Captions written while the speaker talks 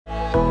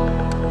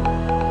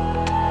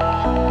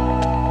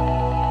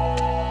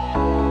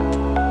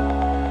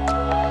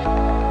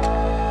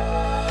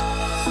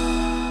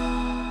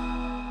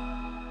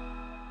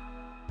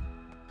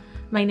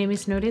My name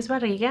is Nuris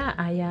Barriga.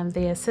 I am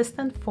the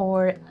assistant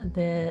for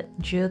the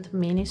Youth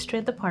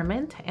Ministry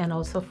Department and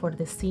also for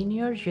the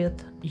Senior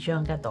Youth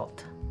Young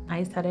Adult.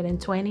 I started in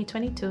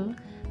 2022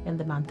 in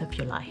the month of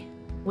July.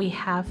 We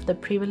have the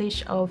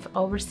privilege of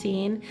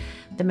overseeing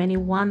the many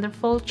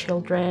wonderful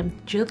children,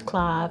 youth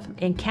club,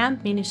 and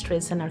camp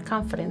ministries in our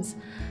conference.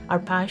 Our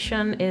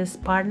passion is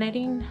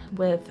partnering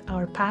with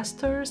our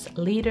pastors,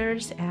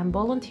 leaders, and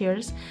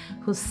volunteers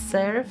who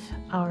serve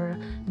our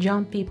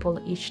young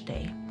people each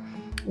day.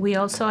 We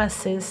also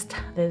assist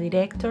the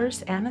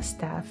directors and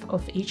staff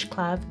of each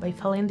club by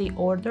filling the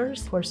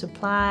orders for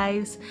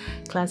supplies,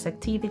 class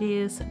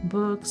activities,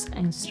 books,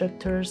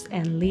 instructors,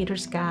 and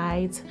leaders'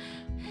 guides.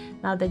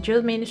 Now, the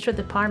Youth Ministry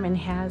Department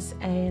has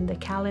in the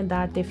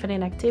calendar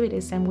different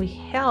activities, and we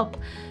help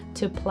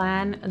to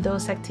plan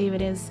those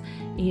activities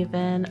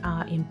even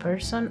in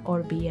person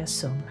or via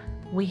Zoom.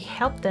 We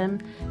help them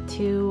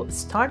to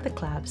start the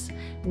clubs.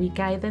 We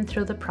guide them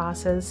through the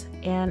process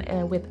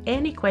and with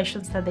any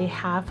questions that they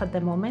have at the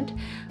moment.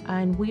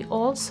 And we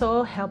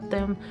also help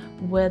them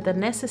with the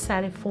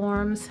necessary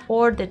forms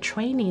or the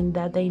training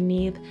that they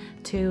need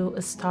to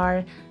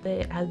start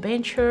the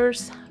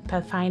adventures,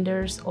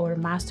 Pathfinders, or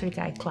Master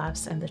Guide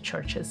clubs in the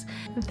churches.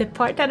 The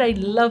part that I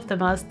love the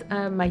most,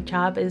 my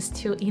job, is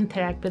to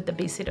interact with the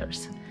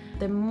visitors.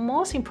 The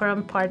most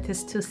important part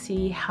is to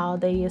see how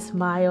they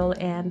smile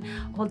and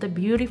all the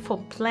beautiful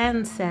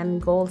plans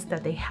and goals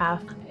that they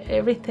have.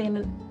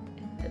 Everything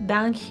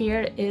down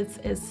here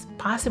is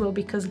possible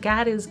because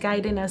God is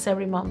guiding us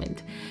every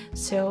moment.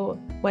 So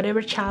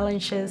whatever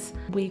challenges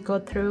we go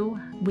through,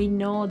 we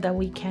know that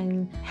we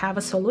can have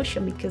a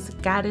solution because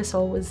God is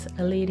always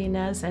leading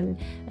us and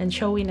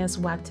showing us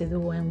what to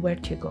do and where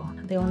to go.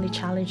 The only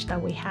challenge that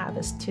we have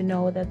is to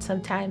know that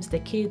sometimes the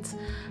kids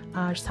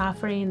are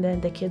suffering,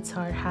 then the kids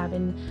are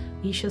having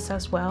issues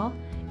as well.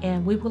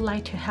 And we would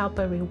like to help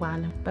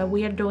everyone, but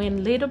we are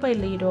doing little by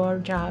little our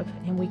job,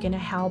 and we're gonna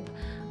help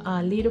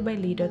little by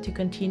little to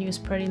continue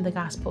spreading the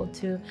gospel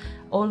to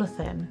all of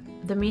them.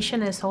 The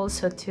mission is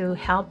also to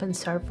help and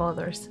serve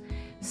others.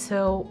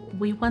 So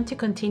we want to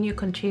continue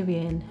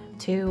contributing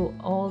to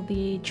all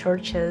the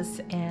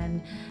churches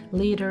and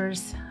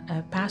leaders,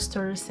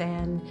 pastors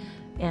and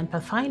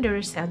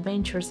Pathfinders,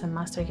 Adventurers, and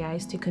Master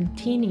Guides to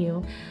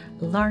continue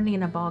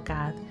learning about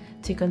God,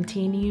 to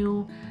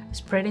continue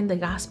spreading the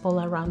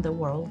gospel around the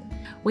world.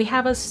 We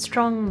have a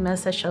strong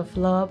message of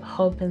love,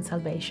 hope, and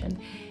salvation.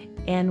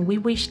 And we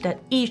wish that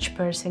each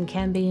person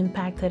can be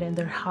impacted in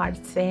their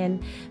hearts,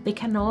 and they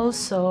can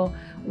also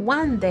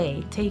one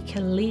day take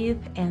a lead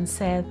and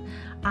say,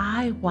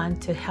 I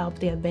want to help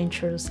the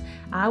adventurers,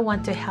 I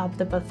want to help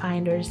the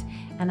Pathfinders,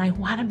 and I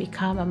want to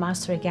become a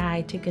Master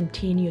Guide to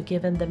continue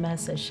giving the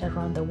message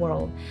around the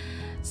world.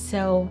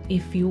 So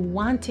if you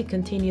want to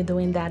continue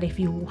doing that, if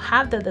you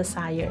have the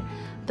desire,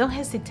 don't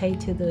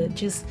hesitate to do it.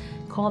 Just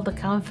call the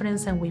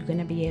conference and we're going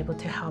to be able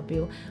to help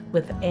you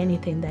with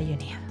anything that you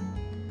need.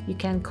 You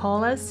can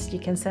call us, you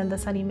can send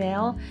us an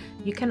email.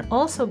 You can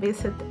also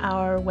visit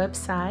our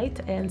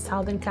website in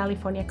Southern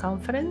California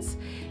Conference.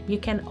 You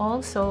can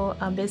also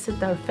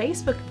visit our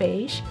Facebook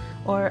page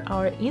or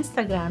our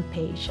Instagram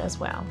page as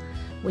well.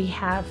 We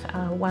have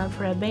one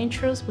for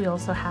adventurers. We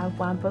also have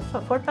one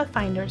for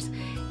Pathfinders,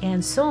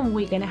 and soon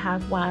we're gonna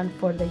have one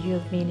for the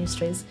youth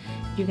ministries.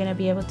 You're gonna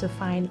be able to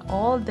find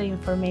all the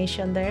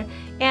information there,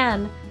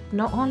 and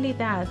not only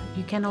that,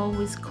 you can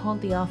always call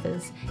the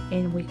office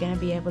and we're gonna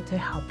be able to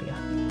help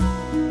you.